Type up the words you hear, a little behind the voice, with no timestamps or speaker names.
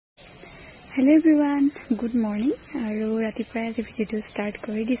Hello everyone, good morning. আৰু ৰাতিপুৱা আজি ভিডিওটো ষ্টাৰ্ট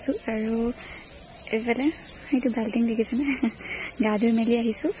কৰি দিছো আৰু এফালে এইটো বাল্টিং দেখিছেনে গা ধুই মেলি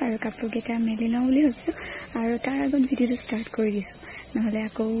আহিছো আৰু কাপোৰ কেইটা মেলি লওঁ বুলি ভাবিছো আৰু তাৰ আগত ভিডিওটো ষ্টাৰ্ট কৰি দিছো নহলে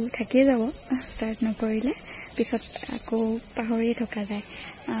আকৌ থাকিয়ে যাব ষ্টাৰ্ট নকৰিলে পিছত আকৌ পাহৰি থকা যায়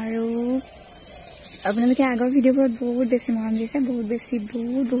আৰু আপোনালোকে আগৰ ভিডিওবোৰত বহুত বেছি মৰম দিছে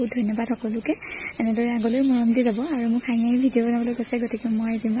বহুত ধন্যবাদ সকলোকে এনেদৰে আগলৈ মৰম দি যাব আৰু মোক হাঁহি ভিডিও বনাবলৈ কৈছে গতিকে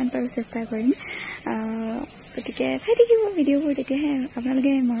মই যিমান পাৰো চেষ্টা কৰিম গতিকে চাই থাকিব ভিডিওবোৰ তেতিয়াহে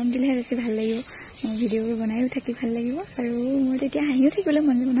আপোনালোকে মৰম দিলেহে বেছি ভাল লাগিব মই ভিডিওবোৰ বনাইও থাকি ভাল লাগিব আৰু মোৰ তেতিয়া হাঁহিও থাকিবলৈ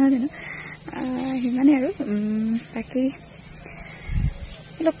মন যাব নহয় জানো সিমানে আৰু বাকি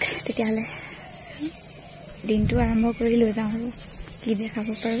লোক তেতিয়াহ'লে দিনটো আৰম্ভ কৰি লৈ যাওঁ আৰু কি দেখাব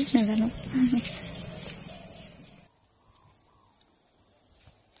পাৰো নাজানো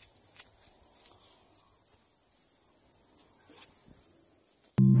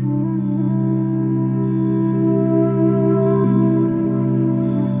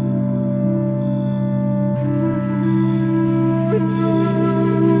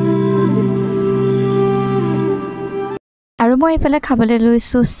আৰু মই এফালে খাবলৈ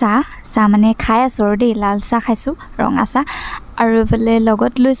লৈছো চাহ মানে খাই আছো আৰু দেই লাল চাহ খাইছো ৰঙা চাহ আৰু এফালে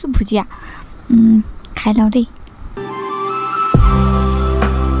লগত লৈছো ভুজিয়া খাই লওঁ দেই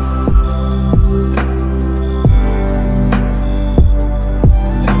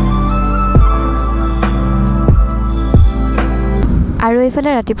আৰু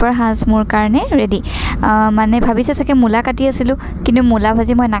এইফালে ৰাতিপুৱাৰ সাজ মোৰ কাৰণে ৰেডি মানে ভাবিছে চাগে মূলা কাটি আছিলোঁ কিন্তু মূলা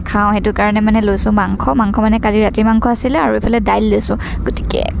ভাজি মই নাখাওঁ সেইটো কাৰণে মানে লৈছোঁ মাংস মানে কালি ৰাতিৰ মাংস আছিলে আৰু এইফালে দাইল লৈছোঁ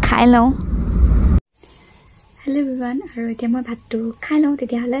গতিকে খাই লওঁ হেল্ল' এভৰিৱান আৰু এতিয়া মই ভাতটো খাই লওঁ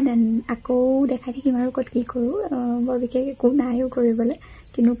তেতিয়াহ'লে দেন আকৌ দেখাই থাকিম আৰু ক'ত কি কৰোঁ বৰ বিশেষ একো নাইও কৰিবলৈ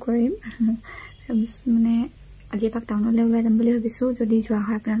কিনো কৰিম মানে আজি এপাক টাউনলৈ ওলাই যাম বুলি ভাবিছোঁ যদি যোৱা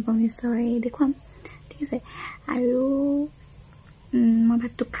হয় আপোনালোকক নিশ্চয় দেখুৱাম ঠিক আছে আৰু মই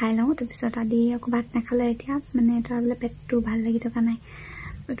ভাতটো খাই লওঁ তাৰপিছত আদি আকৌ ভাত নাখালে এতিয়া মানে তাৰ বোলে পেটটো ভাল লাগি থকা নাই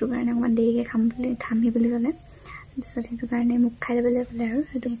সেইটো কাৰণে অকণমান দেৰিকৈ খামহি বুলি ক'লে তাৰপিছত সেইটো কাৰণে মোক খাই যাবলৈ ক'লে আৰু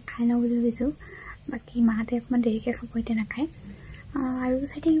সেইটো খাই লওঁ বুলি ভাবিছোঁ বাকী মাহঁতে অকণমান দেৰিকৈ খাব এতিয়া নাখায় আৰু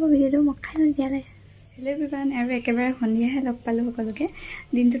চাই থাকিব ভিডিঅ'টো মোক খাই লওঁ তেতিয়ালৈ হেল্ল' এভৰিৱান আৰু একেবাৰে সন্ধিয়াহে লগ পালোঁ সকলোকে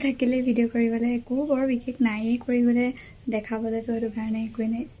দিনটো থাকিলেই ভিডিঅ' কৰিবলৈ একো বৰ বিশেষ নায়েই কৰিবলৈ দেখাবলৈতো সেইটো কাৰণে একোৱেই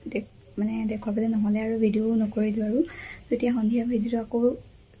নাই মানে দেখুৱাবলৈ নহ'লে আৰু ভিডিঅ' নকৰিলোঁ আৰু তেতিয়া সন্ধিয়া ভিডিঅ'টো আকৌ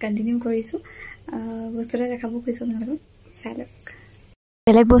কণ্টিনিউ কৰিছোঁ বস্তু এটা দেখাব খুজিছোঁ আপোনালোকক চাই লওক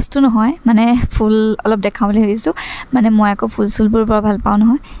বেলেগ বস্তু নহয় মানে ফুল অলপ দেখাওঁ বুলি ভাবিছোঁ মানে মই আকৌ ফুলবোৰ বৰ ভাল পাওঁ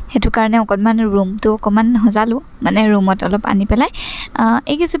নহয় সেইটো কাৰণে অকণমান ৰুমটো অকণমান সজালোঁ মানে ৰুমত অলপ আনি পেলাই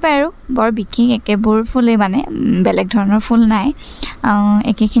এইকেইজোপা আৰু বৰ বিশেষ একেবোৰ ফুলেই মানে বেলেগ ধৰণৰ ফুল নাই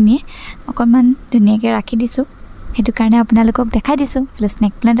একেখিনিয়ে অকণমান ধুনীয়াকৈ ৰাখি দিছোঁ সেইটো কাৰণে আপোনালোকক দেখাই দিছোঁ এইফালে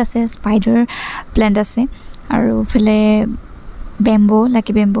স্নেক প্লেণ্ট আছে স্পাইডাৰ প্লেণ্ট আছে আৰু এইফালে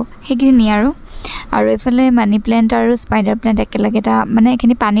লাকি বেম্বো সেইখিনি আৰু এইফালে মানি প্লেণ্ট আৰু স্পাইডাৰ প্লেণ্ট একেলগে এটা মানে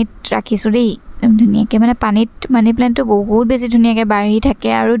এইখিনি পানীত ৰাখিছোঁ দেই ধুনীয়াকৈ মানে পানীত মানি প্লেণ্টটো বহুত বেছি ধুনীয়াকৈ বাঢ়ি থাকে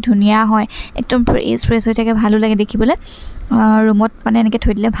আৰু ধুনীয়া হয় একদম ফ্ৰেছ হৈ থাকে ভালো লাগে দেখিবলৈ ৰুমত মানে এনেকৈ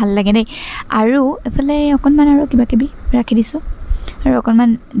থৈ দিলে ভাল লাগে দেই আৰু এইফালে অকণমান আৰু কিবাকিবি ৰাখি দিছোঁ আৰু অকণমান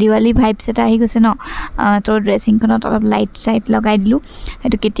দিৱালী ভাইবছ এটা আহি গৈছে ন তোৰ ড্ৰেছিংখনত অলপ লাইট লগাই দিলোঁ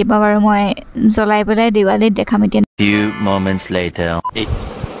সেইটো কেতিয়াবা বাৰু মই জ্বলাই পেলাই দিৱালীত দেখাম এতিয়া Few moments later.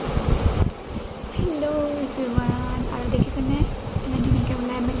 Hello' everyone আৰু দেখিছেনে মই ধুনীয়াকৈ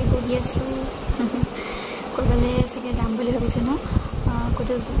ওলাই মেলি বহি আছোঁ ক'ৰবালৈ চাগে যাম বুলি ভাবিছোঁ ন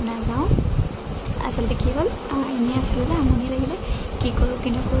ক'তো নাযাওঁ আচলতে কি হ'ল এনেই আছিলোঁ যে আমনি লাগিলে কি কৰোঁ কি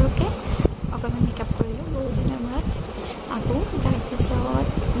নকৰোঁকৈ অকণমান মেকআপ কৰিলোঁ বহুত দিনৰ মূৰত আকৌ তাৰপিছত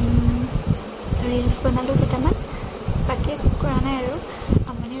ৰিলছ বনালোঁ দুটামান বাকী একো কৰা নাই আৰু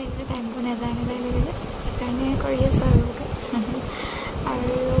আমনি লাগিছে টাইমবোৰ নাযায় লাগিছে সেইকাৰণে কৰি আছোঁ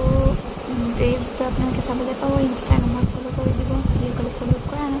আৰু ৰিলছবোৰ আপোনালোকে চাবলৈ পাব ইনষ্টাগ্ৰামত ফ'ল' কৰি দিব যিসকলে ফ'ল'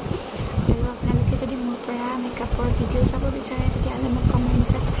 কৰা নাই আৰু আপোনালোকে যদি মোৰ পৰা মেকআপৰ ভিডিঅ' চাব বিচাৰে তেতিয়াহ'লে মোক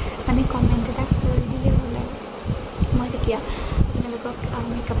কমেণ্ট এটা কৰি দিলেই হ'ল আৰু মই তেতিয়া আপোনালোকক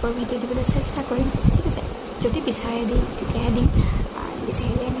মেকআপৰ ভিডিঅ' দিবলৈ চেষ্টা কৰিম ঠিক আছে যদি বিচাৰে দিম তেতিয়াহে দিম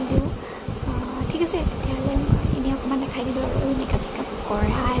বিচাৰিলে নিদিওঁ ঠিক আছে তেতিয়াহ'লে মই এনেই অকণমান দেখাই দিলোঁ আৰু মেকআপ চেকআপ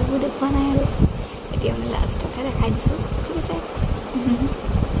কৰা এইবোৰ দেখুওৱা নাই আৰু এতিয়া মানে লাষ্টতহে দেখাই দিছোঁ ঠিক আছে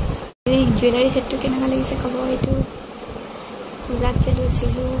এই জুৱেলাৰী ছেটটো কেনেকুৱা লাগিছে ক'ব এইটো পূজাত যে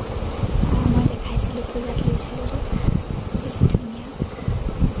লৈছিলোঁ মই দেখাইছিলোঁ পূজাত লৈছিলোঁ বেছি ধুনীয়া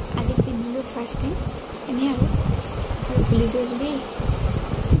আজি পিন্ধিলোঁ ফাৰ্ষ্ট টাইম এনেই আৰু ফুলিযোৰ যদি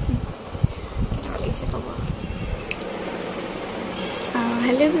কেনেকুৱা লাগিছে ক'ব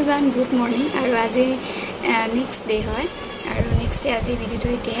হেল্ল' এভৰিৱান গুড মৰ্ণিং আৰু আজি নেক্সট ডে হয় আৰু নেক্সট ফাৰ্ষ্টে আজি ভিডিঅ'টো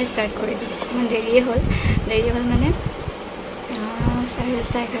এতিয়াহে ষ্টাৰ্ট কৰিছোঁ অকণমান দেৰিয়ে হ'ল মানে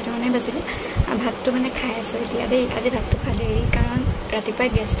 10:30 মানে বাজিলে ভাতটো মানে খাই আছোঁ এতিয়া দেই আজি ভাতটো খোৱা দেৰি কাৰণ ৰাতিপুৱাই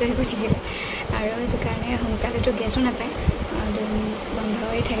গেছটো শেষ হৈ থাকিলে আৰু সেইটো কাৰণে সোনকালেতো গেছো নাপায় বন্ধ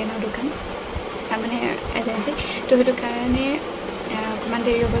হৈ থাকে ন দোকান মানে এজেঞ্চি তো সেইটো কাৰণে অকণমান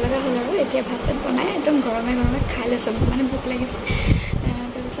দেৰি হ'ব লগা হ'ল আৰু এতিয়া ভাত চাত বনাই একদম গৰমে খাই লৈছোঁ মানে ভোক লাগিছে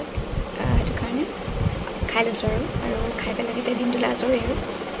তাৰপিছত সেইটো কাৰণে খাই লৈছোঁ আৰু খাই পেলাই তেতিয়া দিনটোলৈ আজৰি আৰু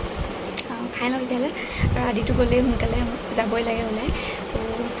খাই লওঁ তেতিয়াহ'লে আৰু আদিটো গ'লেই সোনকালে যাবই লাগে ওলাই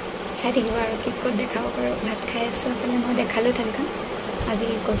চাই থাকিব আৰু কি ক'ত দেখাব পাৰোঁ ভাত খাই আছোঁ এইফালে মই দেখালোঁ থালিখন আজি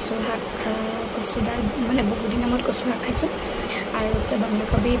কচু শাক কচুডাল মানে বহুত দিনৰ মূৰত কচু শাক খাইছোঁ আৰু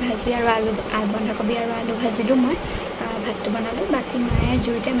বন্ধাকবি ভাজি আৰু বন্ধাকবি আৰু আলু ভাজিলোঁ মই ভাতটো বনালোঁ বাকী মায়ে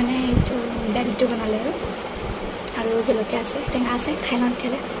জুইতে মানে এইটো দালিটো বনালে আৰু জলকীয়া আছে টেঙা আছে খাই লওঁ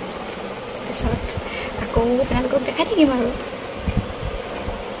তেতিয়াহ'লে তাৰপিছত আকৌ আপোনালোকক দেখাই থাকিম আৰু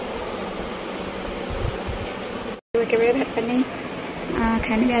একেবাৰে ভাত পানী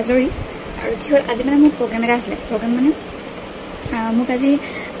খাই মেলি আজৰি আৰু কি হ'ল আজি মানে মোৰ প্ৰগ্ৰেম এটা আছিলে প্ৰগ্ৰেম মানে মোক আজি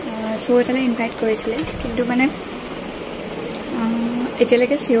শ্ব' এটালৈ ইনভাইট কৰিছিলে কিন্তু মানে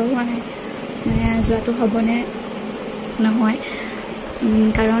এতিয়ালৈকে চিয়'ৰ হোৱা নাই মানে যোৱাটো হ'বনে নহয়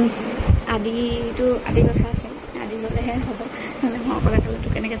কাৰণ আদি কথা আছে আদি হ'লেহে হ'ব নহ'লে মই গোলাঘাটতো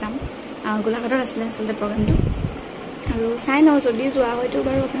কেনেকৈ যাম গোলাঘাটত আছিলে আচলতে প্ৰগ্ৰেমটো আৰু চাই লওঁ যদি যোৱা হয়তো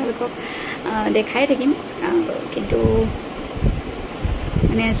বাৰু আপোনালোকক দেখাই থাকিম কিন্তু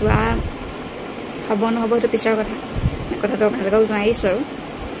মানে যোৱা হ'ব নহ'ব সেইটো পিছৰ কথাটো আপোনালোকক জনাইছোঁ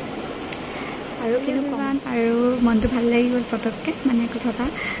আৰু কিন্তু আৰু মনটো ভাল লাগি গ'ল পটককৈ মানে কথা এটা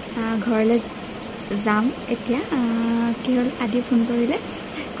ঘৰলৈ যাম এতিয়া কি হ'ল আদি ফোন কৰিলে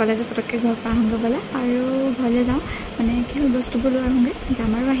ক'লে যে পটককৈ ঘৰৰ পৰা আহোঁগৈ বোলে আৰু ঘৰলৈ যাওঁ মানে কি হ'ল বস্তুবোৰ লৈ আহোঁগৈ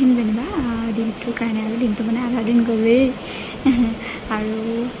যাম আৰু আহিম যেনিবা দিনটোৰ কাৰণে আৰু দিনটো মানে আধা দিন গ'লেই আৰু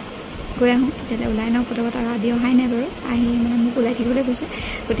গৈ আহোঁ তেতিয়াহ'লে ওলাই লওঁ পটকত আৰু আদি অহাই নাই বাৰু আহি মানে মোক ওলাই থাকিবলৈ কৈছে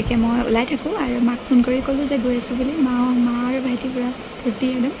গতিকে মই ওলাই থাকোঁ আৰু মাক ফোন কৰি ক'লোঁ যে গৈ আছোঁ বুলি মা আৰু ভাইটি পূৰা ফূৰ্তি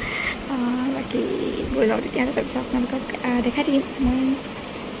একদম বাকী গৈ যাওঁ তেতিয়াহ'লে তাৰপিছত আপোনালোকক দেখাই থাকিম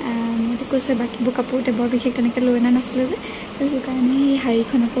মইতো কৈছোঁ বাকীবোৰ কাপোৰ বৰ বিশেষ তেনেকৈ লৈ অনা নাছিলোঁ যে সেইটো কাৰণে এই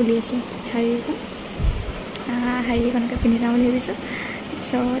শাৰীখনকে উলিয়াইছোঁ শাৰীখনকে পিন্ধি যাওঁ বুলি ভাবিছোঁ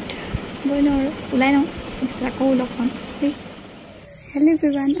তাৰপিছত গৈ লওঁ আৰু ওলাই লওঁ তাৰপিছত আকৌ লগ পাম দেই হেল্ল'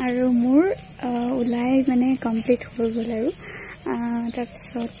 এভৰিৱান আৰু মোৰ ওলাই মানে কমপ্লিট হৈ গ'ল আৰু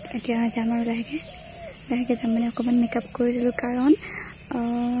তাৰপিছত এতিয়া যাম আৰু লাহেকৈ যাম মানে অকণমান মেকআপ কৰি দিলোঁ কাৰণ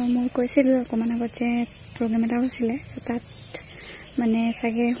মই কৈছিলোঁ অকণমান আগত যে প্ৰগ্ৰেম এটা হৈছিলে তাত মানে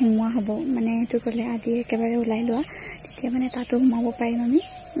চাগে সোমোৱা হ'ব মানে সেইটো ক'লে আদি একেবাৰে ওলাই লোৱা তেতিয়া মানে তাতো সোমাব পাৰিম আমি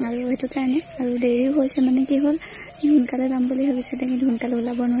আৰু সেইটো কাৰণে আৰু দেৰিও হৈছে মানে কি হ'ল সোনকালে যাম বুলি ভাবিছিলে কিন্তু সোনকালে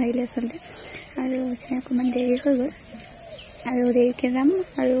ওলাব নোৱাৰিলে আচলতে আৰু অকণমান দেৰি হৈ গ'ল আৰু দেৰিকৈ যাম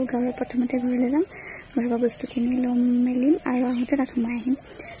আৰু প্ৰথমতে ঘৰলৈ যাম ঘৰৰ পৰা বস্তুখিনি ল'ম মেলিম আৰু আহোঁতে তাত সোমাই আহিম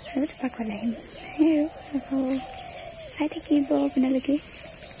আৰু তাৰপৰা ঘৰলৈ আহিম সেই আৰু চাই থাকিব আপোনালোকে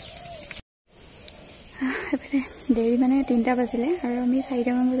সেইফালে দেৰি মানে 3টা বাজিলে আৰু আমি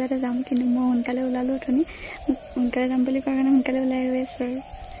 4টামান বজাতে যাম কিন্তু মই সোনকালে ওলালোঁ অথনি সোনকালে যাম বুলি কোৱাৰ কাৰণে সোনকালে ওলাই ৰৈ আছোঁ আৰু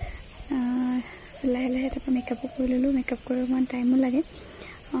লাহে তাৰপৰা মেকআপো কৰি ল'লোঁ মেকআপ কৰি অকণমান টাইমো লাগে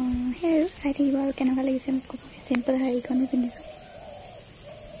সেই আৰু চাই থাকিব আৰু কেনেকুৱা লাগিছে মোক ক'ব চিম্পল শাৰীখনো পিন্ধিছোঁ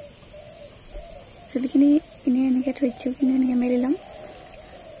চুলিখিনি এনেই এনেকৈ থৈ দিছোঁ কিন্তু এনেকৈ মেলি ল'ম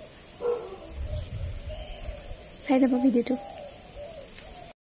চাই যাব ভিডিঅ'টো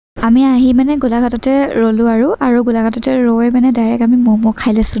আমি আহি মানে গোলাঘাটতে ৰ'লোঁ আৰু গোলাঘাটতে ৰৈ মানে ডাইৰেক্ট আমি ম'ম'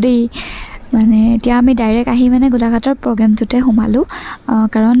 খাই লৈছোঁ দেই মানে এতিয়া আমি ডাইৰেক্ট আহি মানে গোলাঘাটৰ প্ৰগ্ৰেমটোতে সোমালোঁ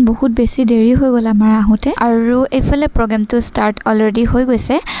কাৰণ বহুত বেছি দেৰি হৈ গ'ল আমাৰ আহোঁতে আৰু এইফালে প্ৰগ্ৰেমটো ষ্টাৰ্ট অলৰেডি হৈ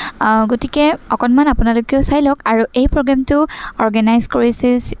গৈছে গতিকে অকণমান আপোনালোকেও চাই লওক আৰু এই প্ৰগ্ৰেমটো অৰ্গেনাইজ কৰিছে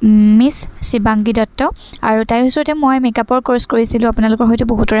মিছ শিৱাংগী দত্ত আৰু তাইৰ ওচৰতে মই মেকআপৰ কোৰ্চ কৰিছিলোঁ আপোনালোকৰ হয়তো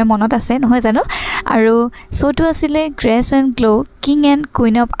বহুতৰে মনত আছে নহয় জানো আৰু শ্ব'টো আছিলে grace and glow' king and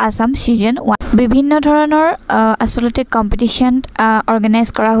queen of Assam season 1 বিভিন্ন ধৰণৰ আচলতে কম্পিটিশ্যন অৰ্গেনাইজ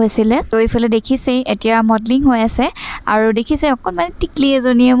কৰা হৈছিলে তো এইফালে দেখিছেই এতিয়া মডেলিং হৈ আছে আৰু দেখিছে অকণমান টিকলি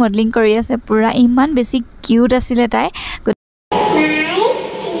এজনীয়ে মডেলিং কৰি আছে পুৰা ইমান বেছি কিউট আছিলে তাই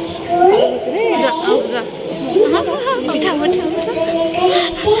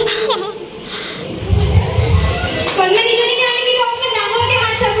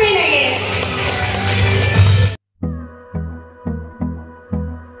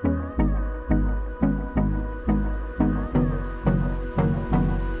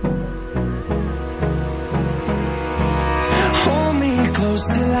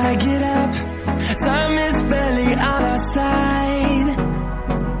Till I get up, time is barely on our side.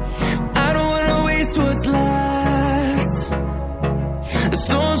 I don't wanna waste what's left.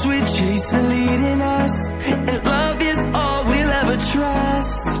 storms we chase are leading us, and love is all we'll ever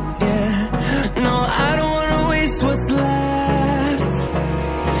trust. Yeah, no, I don't wanna waste what's left.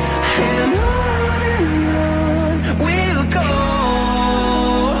 And on we'll go,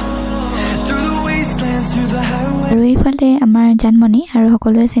 through the wastelands, through the highways. আৰু এইফালে আমাৰ জানমণি আৰু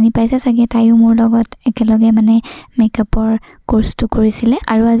সকলোৱে চিনি পাইছে চাগে, তাইও মোৰ লগত একেলগে মানে মেকআপৰ কোৰ্সটো কৰিছিলে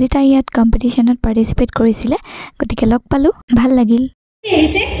আৰু আজি তাই ইয়াত কম্পিটিশনত পাৰ্টিসিপেট কৰিছিলে, গতিকে লগ পালো, ভাল লাগিল।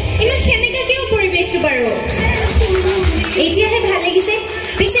 এসে ইমান সেনেকা কিয় পৰিবেশটো বাৰু এতিয়াহে ভাল লাগিছে।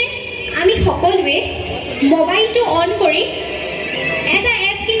 পিছে আমি সকলোৱে মোবাইলটো অন কৰি এটা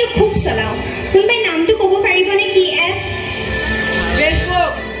এপ কিন্তু খুব চলাও। কোনবাই নামটো ক'ব পাৰিবনে কি এপ?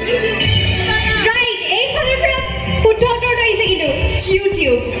 ফেসবুক। ৰাইট, এইফালৰ পৰা শুদ্ধ উত্তৰ আহিছে কিন্তু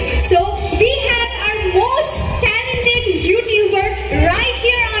YouTube. So we have our most talented YouTuber right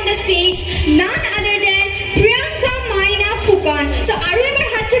here on the stage, none other than Priyanka Maina Fukan. So aru ebar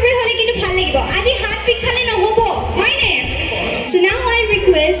hat chapri hole kintu bhal lagibo, aji hat pikhale nohobo hoy ne? So now I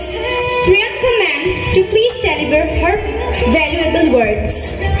request Priyanka ma'am to please deliver her valuable words.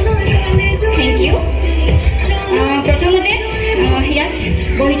 Thank you. Prothomote hiyat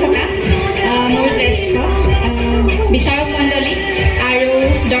bohi thoka মোৰ জ্যেষ্ঠ বিচাৰক মণ্ডলী আৰু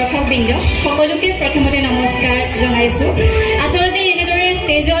দৰ্শক বৃন্দ সকলোকে প্ৰথমতে নমস্কাৰ জনাইছো। আচলতে এনেদৰে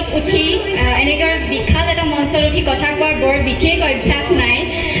ষ্টেজত উঠি এনেকৈ বিশাল এটা মঞ্চত উঠি কথা কোৱাৰ বৰ বিশেষ অভ্যাস নাই।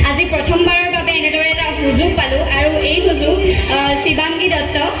 আজি প্ৰথমবাৰৰ বাবে এনেদৰে এটা সুযোগ পালো আৰু এই সুযোগ শিৱাংগী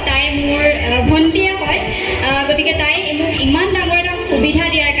দত্ত, তাই মোৰ ভণ্টিয়ে হয়, গতিকে তাই মোক ইমান ডাঙৰ এটা সুবিধা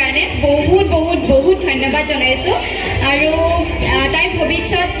দিয়াৰ কাৰণে বহুত বহুত বহুত ধন্যবাদ জনাইছো। আৰু তাই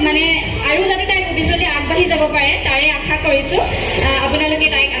ভৱিষ্যত মানে আৰু যাতে তাই ভৱিষ্যতে আগবাঢ়ি যাব পাৰে তাৰে আশা কৰিছো। আপোনালোকে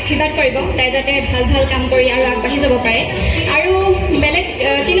তাইক আশীৰ্বাদ কৰিব, তাই যাতে ভাল ভাল কাম কৰি আৰু আগবাঢ়ি যাব পাৰে। আৰু বেলেগ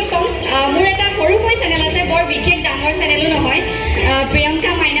কিনো ক'ম, মোৰ এটা সৰুকৈ চেনেল আছে, বৰ বিশেষ ডাঙৰ চেনেলো নহয়,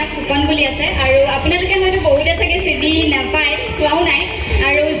 প্ৰিয়ংকা মাইনা ফুকন বুলি আছে। আৰু আপোনালোকে হয়তো বহুতে চাগে চিনি নাপায়, চোৱাও নাই,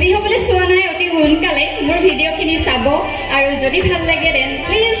 আৰু যিসকলে চোৱা নাই অতি সোনকালে মোৰ ভিডিঅ'খিনি চাব আৰু যদি ভাল লাগে then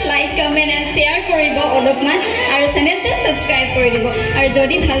please like comment and share কৰিব অলপমান, আৰু চেনেলটো ছাবস্ক্ৰাইব কৰি দিব। আৰু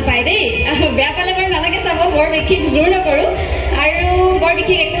যদি ভাল পায় দেই, বেয়া পালে বাৰু নালাগে চাব, বৰ বিশেষ জোৰ নকৰোঁ আৰু বৰ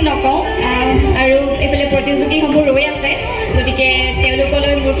বিশেষ একো নকওঁ। আৰু এইফালে প্ৰতিযোগীসমূহ ৰৈ আছে, গতিকে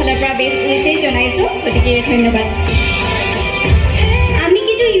তেওঁলোকলৈ মোৰ ফালৰ পৰা বেষ্ট উইচেই জনাইছোঁ, গতিকে ধন্যবাদ। আমি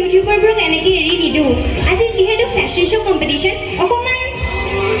কিন্তু ইউটিউবাৰবোৰক এনেকৈ এৰি নিদিওঁ। আজি যিহেতু ফেশ্বন শ্ব' কম্পিটিশ্যন, অকণমান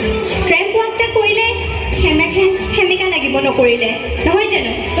ট্ৰেম্প ৱাক এটা কৰিলে সেমেকা লাগিব নকৰিলে, নহয়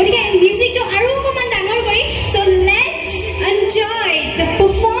জানো? গতিকে মিউজিকটো আৰু অকণমান ডাঙৰ কৰি, চ' let's enjoy the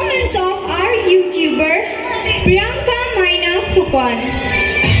performance of hour YouTuber Priyanka Maina Phukan.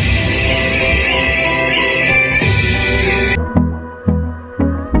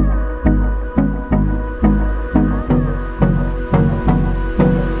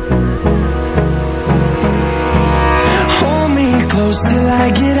 Till I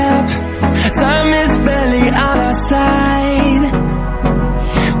get up, time is barely on our side.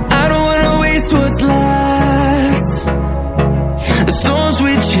 I don't wanna waste what's left. The storms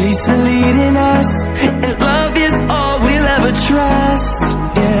we chase are leading us, and love is all we'll ever trust.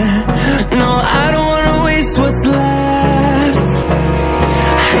 Yeah, no, I don't wanna waste what's left.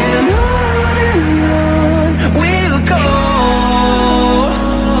 And on we'll go,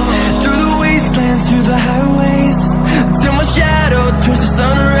 through the wastelands, through the highways, till my shadow turns to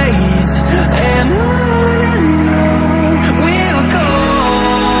sun rays. And on we'll go,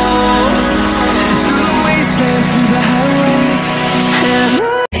 through the wastelands, through the highways. And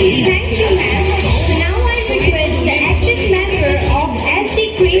Thank you, ma'am. So now I request the active member of ST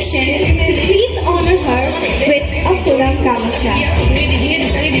Creation to please honor her with a fulam gamucha.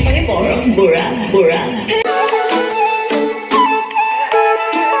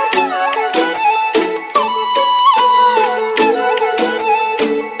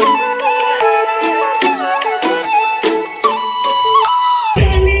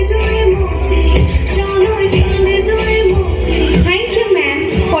 Thank you, ma'am,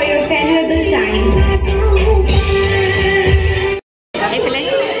 for your valuable time. এইফালে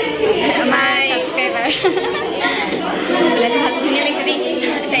আমাৰ subscriber ভাল ধুনীয়া লাগিছে দেই,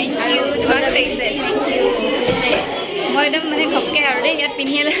 thank U, তোমাক লাগিছে, thank U. মই একদম মানে ঘপকৈ আৰু দেই ইয়াত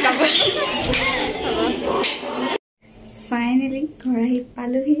পিন্ধিয়ে লৈ কাপোৰ। ফাইনেলি ঘৰ আহি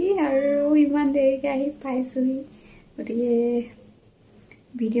পালোহি আৰু ইমান দেৰিকৈ আহি পাইছোঁহি, গতিকে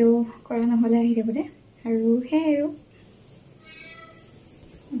ভিডিঅ' কৰা নহ'লে আহি থাকোঁতে, আৰু সেয়াই আৰু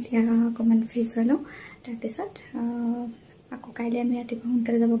এতিয়া অকণমান ফ্ৰেছ হৈ লওঁ। তাৰপিছত আকৌ কাইলৈ আমি ৰাতিপুৱা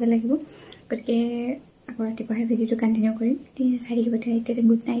সোনকালে যাবগৈ লাগিব, গতিকে আকৌ ৰাতিপুৱাহে ভিডিঅ'টো কণ্টিনিউ কৰিম। চাই থাকিব, এতিয়া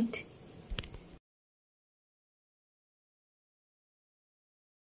গুড নাইট।